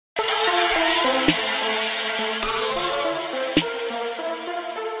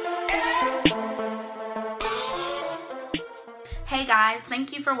guys,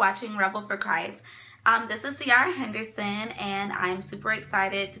 thank you for watching Rebel for Christ. This is Ciara Henderson, and I'm super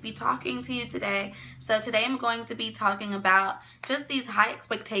excited to be talking to you today. So today I'm going to be talking about just these high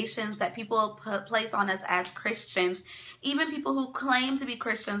expectations that people place on us as Christians, even people who claim to be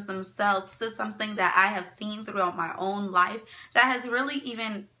Christians themselves. This is something that I have seen throughout my own life that has really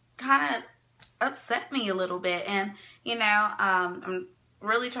even kind of upset me a little bit. And I'm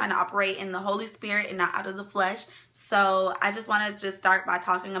really trying to operate in the Holy Spirit and not out of the flesh. So I just wanted to start by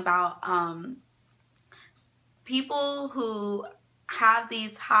talking about people who have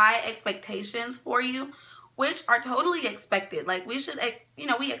these high expectations for you, which are totally expected. Like we should,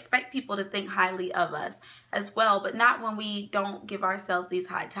 we expect people to think highly of us as well, but not when we don't give ourselves these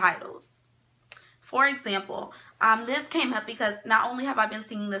high titles. For example, this came up because not only have I been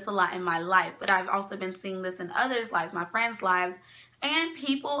seeing this a lot in my life, but I've also been seeing this in others' lives, my friends' lives, and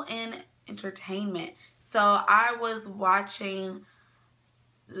people in entertainment. So I was watching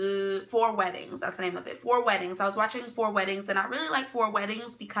 4 Weddings. That's the name of it. 4 Weddings. I was watching 4 Weddings, and I really like 4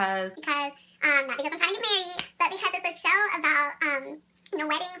 Weddings because not because I'm trying to get married, but because it's a show about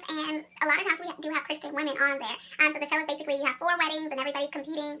weddings, and a lot of times we do have Christian women on there. So the show is basically you have 4 weddings, and everybody's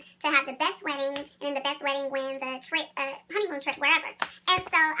competing to have the best wedding, and then the best wedding wins a trip, a honeymoon trip, wherever.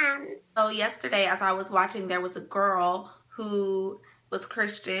 And so yesterday, as I was watching, there was a girl who was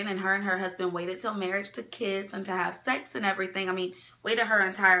Christian, and her husband waited till marriage to kiss and to have sex and everything. I mean, waited her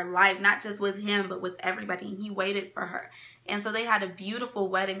entire life, not just with him, but with everybody, and he waited for her. And so they had a beautiful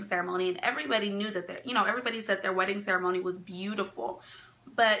wedding ceremony, and everybody knew that everybody said their wedding ceremony was beautiful.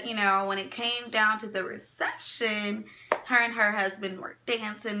 But, when it came down to the reception, her and her husband were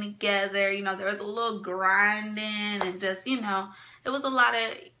dancing together. There was a little grinding and just, it was a lot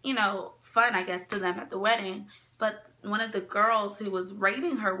of, fun, I guess, to them at the wedding. But one of the girls who was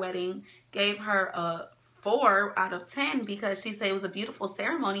rating her wedding gave her a 4 out of 10 because she said it was a beautiful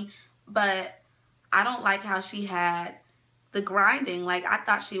ceremony, but I don't like how she had the grinding. Like, I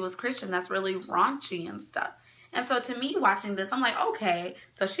thought she was Christian. That's really raunchy and stuff. And so to me, watching this, I'm like, okay,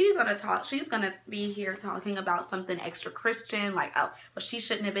 so she's going to be here talking about something extra Christian, like, oh, well, she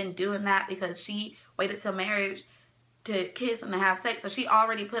shouldn't have been doing that because she waited till marriage to kiss and to have sex. So she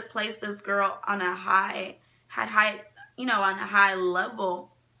already placed this girl on a high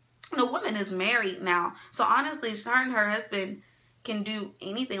level. The woman is married now. So honestly, her and her husband can do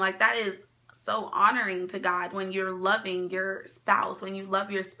anything. Like, that is so honoring to God when you're loving your spouse, when you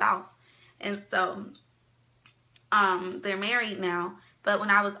love your spouse. And so they're married now. But when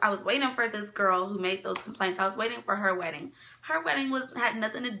I was waiting for this girl who made those complaints, I was waiting for her wedding. Her wedding had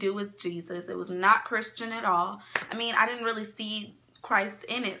nothing to do with Jesus. It was not Christian at all. I mean, I didn't really see Christ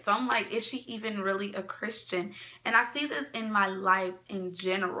in it. So I'm like, is she even really a Christian? And I see this in my life in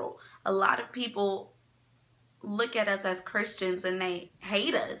general. A lot of people look at us as Christians and they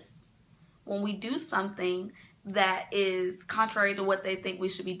hate us when we do something that is contrary to what they think we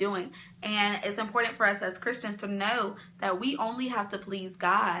should be doing. And it's important for us as Christians to know that we only have to please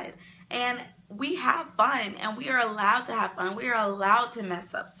God. And we have fun, and we are allowed to have fun. We are allowed to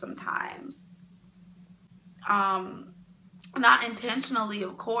mess up sometimes. Not intentionally,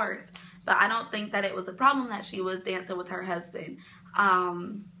 of course, but I don't think that it was a problem that she was dancing with her husband.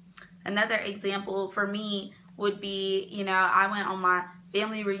 Another example for me would be, I went on my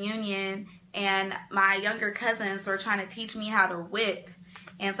family reunion, and my younger cousins were trying to teach me how to whip.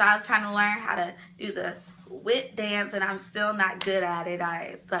 And so I was trying to learn how to do the whip dance, and I'm still not good at it.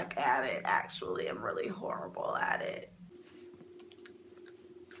 I suck at it, actually. I'm really horrible at it.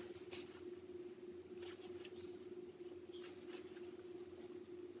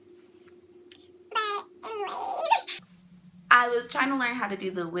 I was trying to learn how to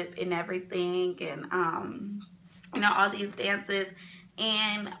do the whip and everything, and all these dances.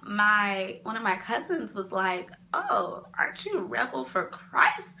 And one of my cousins was like, "Oh, aren't you Rebel for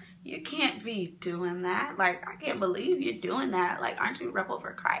Christ? You can't be doing that. Like, I can't believe you're doing that. Like, aren't you Rebel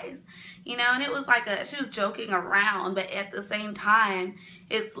for Christ?" And it was like she was joking around, but at the same time,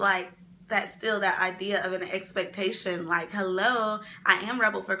 it's like that's still that idea of an expectation. Like, hello, I am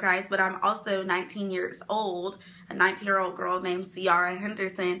Rebel for Christ, but I'm also 19 years old, a 19-year-old girl named Ciara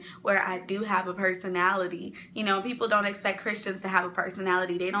Henderson, where I do have a personality. People don't expect Christians to have a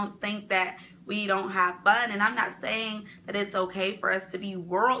personality. They don't think that we don't have fun. And I'm not saying that it's okay for us to be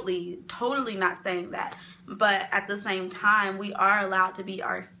worldly, totally not saying that. But at the same time, we are allowed to be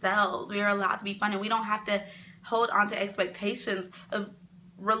ourselves. We are allowed to be fun, and we don't have to hold on to expectations of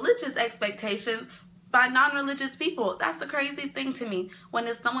religious expectations by non-religious people. That's the crazy thing to me, when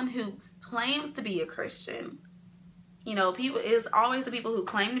it's someone who claims to be a Christian. It's always the people who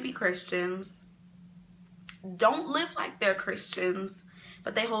claim to be Christians don't live like they're Christians,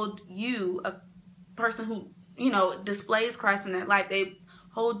 but they hold you, a person who, displays Christ in their life, they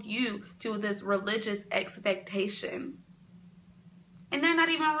hold you to this religious expectation. And they're not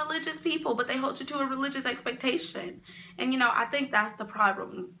even religious people, but they hold you to a religious expectation. And, I think that's the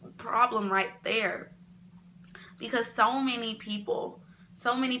problem right there. Because so many people,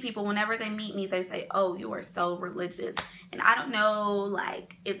 whenever they meet me, they say, oh, you are so religious. And I don't know,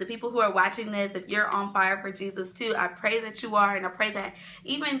 like, if the people who are watching this, if you're on fire for Jesus too, I pray that you are. And I pray that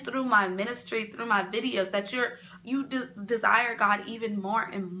even through my ministry, through my videos, that you desire God even more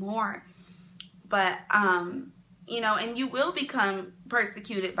and more. But, and you will become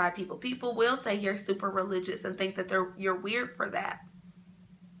persecuted by people. People will say you're super religious and think that you're weird for that.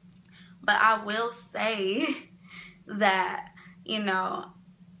 But I will say that,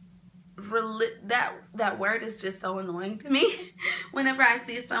 that word is just so annoying to me. Whenever I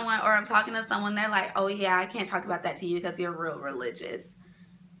see someone or I'm talking to someone, they're like, oh yeah, I can't talk about that to you because you're real religious.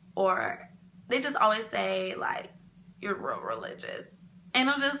 Or they just always say, like, you're real religious. And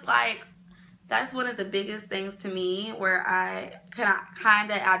I'm just like, that's one of the biggest things to me where I can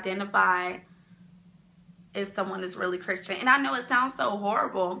kind of identify if someone is really Christian. And I know it sounds so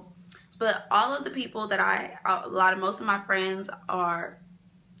horrible, but all of the people that most of my friends are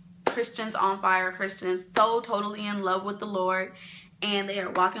Christians, on fire Christians, so totally in love with the Lord, and they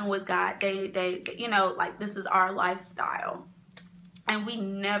are walking with God. They like, this is our lifestyle. And we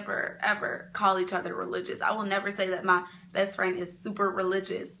never, ever call each other religious. I will never say that my best friend is super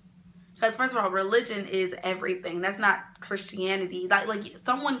religious. Because first of all, religion is everything. That's not Christianity. Like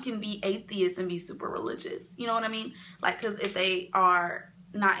someone can be atheist and be super religious. You know what I mean? Like, because if they are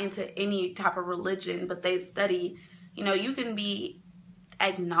not into any type of religion, but they study, you can be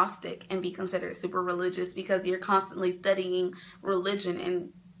agnostic and be considered super religious because you're constantly studying religion and,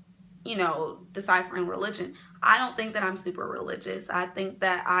 deciphering religion. I don't think that I'm super religious. I think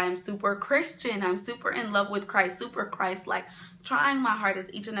that I'm super Christian. I'm super in love with Christ, super Christ-like, trying my hardest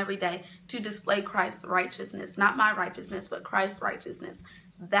each and every day to display Christ's righteousness. Not my righteousness, but Christ's righteousness.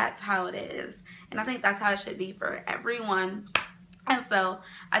 That's how it is. And I think that's how it should be for everyone. And so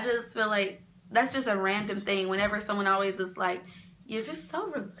I just feel like that's just a random thing. Whenever someone always is like, you're just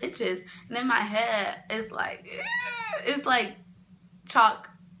so religious. And in my head, it's like chalk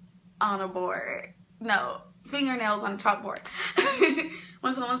on a board. No, fingernails on a chalkboard.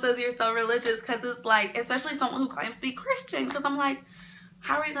 When someone says you're so religious, because it's like, especially someone who claims to be Christian, because I'm like,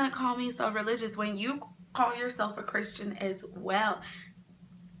 how are you going to call me so religious when you call yourself a Christian as well?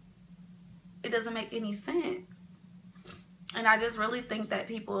 It doesn't make any sense. And I just really think that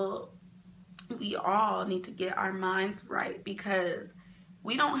we all need to get our minds right, because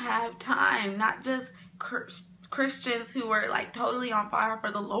we don't have time, not just Christians who are like totally on fire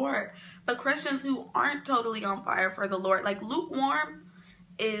for the Lord, but Christians who aren't totally on fire for the Lord. Like, lukewarm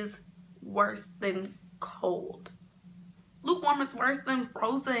is worse than cold. Lukewarm is worse than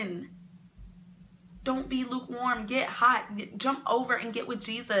frozen. Don't be lukewarm. Get hot. Jump over and get with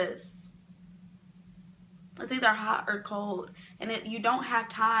Jesus. It's either hot or cold. And you don't have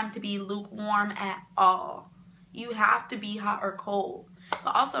time to be lukewarm at all. You have to be hot or cold.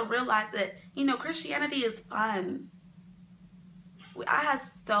 But also realize that, Christianity is fun. I have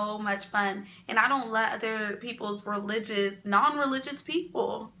so much fun. And I don't let other people's non-religious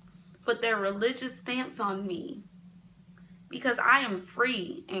people put their religious stamps on me. Because I am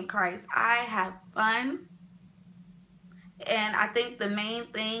free in Christ. I have fun. And I think the main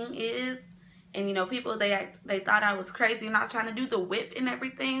thing is, and people, they thought I was crazy, not trying to do the whip and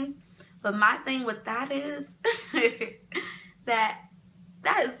everything. But my thing with that is that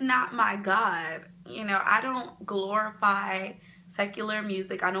is not my God. I don't glorify secular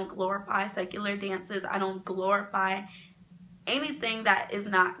music. I don't glorify secular dances. I don't glorify anything that is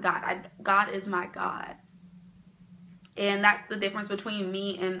not God. God is my God. And that's the difference between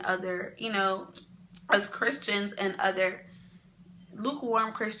me and other, us Christians and other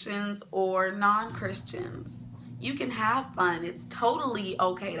lukewarm Christians or non-Christians. You can have fun. It's totally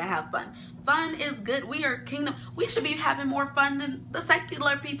okay to have fun. Fun is good. We are kingdom. We should be having more fun than the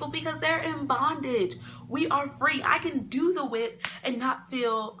secular people because they're in bondage. We are free. I can do the whip and not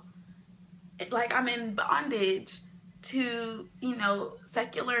feel like I'm in bondage to,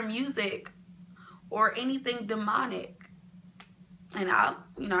 secular music or anything demonic. And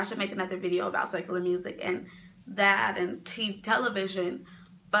I should make another video about secular music and that and television.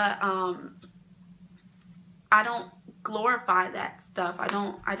 But I don't glorify that stuff. I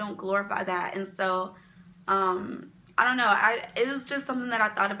don't glorify that. And so I don't know. It was just something that I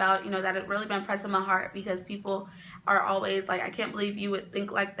thought about, that had really been pressing my heart, because people are always like, I can't believe you would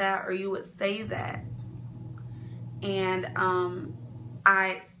think like that or you would say that. And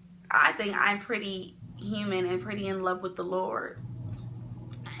I think I'm pretty human and pretty in love with the Lord.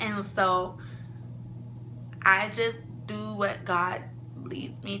 And so I just do what God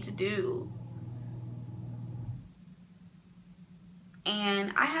leads me to do.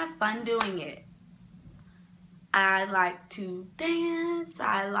 And I have fun doing it. I like to dance,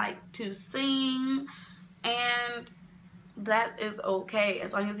 I like to sing, and that is okay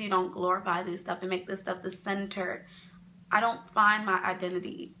as long as you don't glorify this stuff and make this stuff the center. I don't find my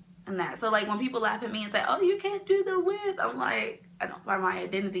identity in that. So like when people laugh at me and say, oh, you can't do the whip, I'm like, I don't find my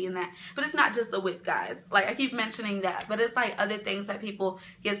identity in that. But it's not just the whip, guys. Like I keep mentioning that, but it's like other things that people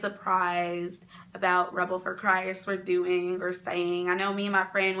get surprised about Rebel for Christ for doing or saying. I know me and my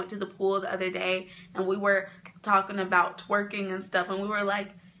friend went to the pool the other day and we were talking about twerking and stuff, and we were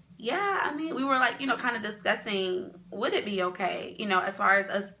like, yeah, I mean, we were like, you know, kind of discussing, would it be okay, you know, as far as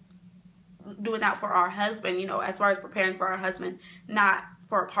us doing that for our husband, you know, as far as preparing for our husband, not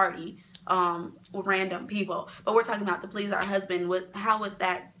for a party with random people, but we're talking about to please our husband. How would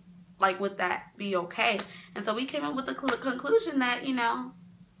that, like, would that be okay? And so we came up with the conclusion that, you know,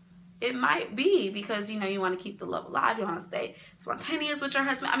 it might be because, you know, you want to keep the love alive, you want to stay spontaneous with your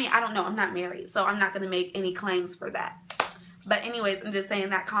husband. I mean, I don't know, I'm not married, so I'm not going to make any claims for that. But anyways, I'm just saying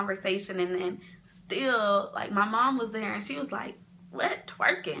that conversation, and then still, like, my mom was there and she was like, what,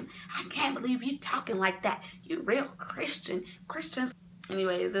 twerking? I can't believe you talking like that. You real Christians.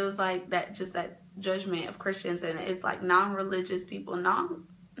 Anyways, it was like that, just that judgment of Christians, and it's like non-religious people.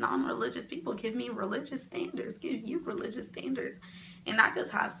 Non-religious people give me religious standards, give you religious standards. And I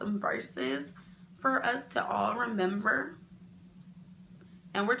just have some verses for us to all remember.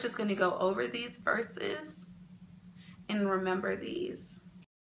 And we're just going to go over these verses and remember these.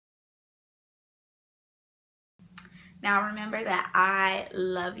 Now remember that I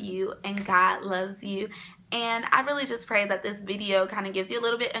love you and God loves you. And I really just pray that this video kind of gives you a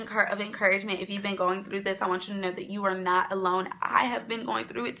little bit of encouragement. If you've been going through this, I want you to know that you are not alone. I have been going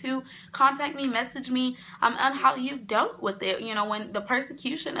through it too. Contact me, message me on how you've dealt with it. You know, when the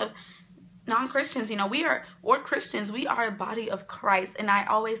persecution of non-Christians, you know, we're Christians, we are a body of Christ. And I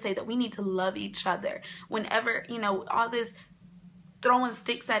always say that we need to love each other. Whenever, you know, all this throwing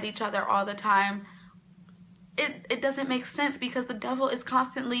sticks at each other all the time, it doesn't make sense, because the devil is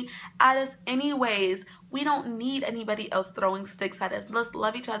constantly at us anyways. We don't need anybody else throwing sticks at us. Let's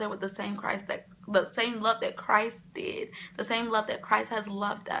love each other with the same love that Christ did, the same love that Christ has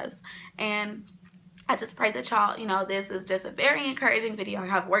loved us. And I just pray that y'all, you know, this is just a very encouraging video. I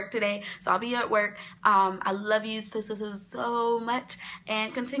have work today, so I'll be at work. I love you so much,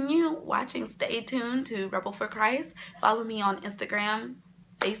 and continue watching. Stay tuned to Rebel for Christ. Follow me on Instagram,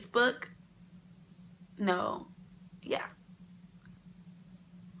 Facebook.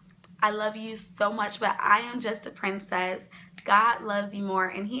 I love you so much, but I am just a princess. God loves you more,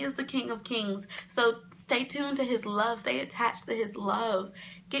 and He is the King of Kings. So stay tuned to His love. Stay attached to His love.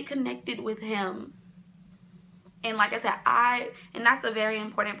 Get connected with Him. And like I said, and that's a very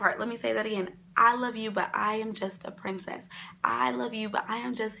important part. Let me say that again. I love you, but I am just a princess. I love you, but I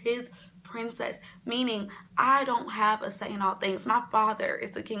am just His princess, meaning I don't have a say in all things. My Father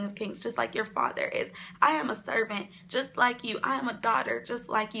is the King of Kings, just like your Father is. I am a servant just like you. I am a daughter just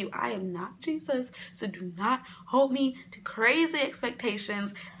like you. I am not Jesus, so do not hold me to crazy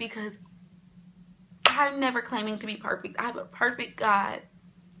expectations, because I'm never claiming to be perfect. I have a perfect God,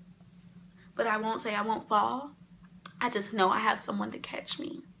 but I won't say I won't fall. I just know I have someone to catch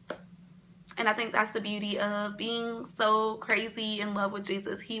me. And I think that's the beauty of being so crazy in love with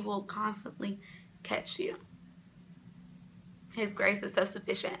Jesus. He will constantly catch you. His grace is so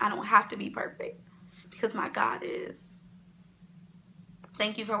sufficient. I don't have to be perfect, because my God is.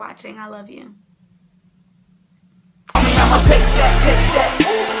 Thank you for watching. I love you. Homie, I'ma take that, take that.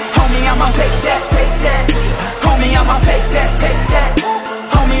 Homie, I'ma take that, take that. Homie, I'ma take that.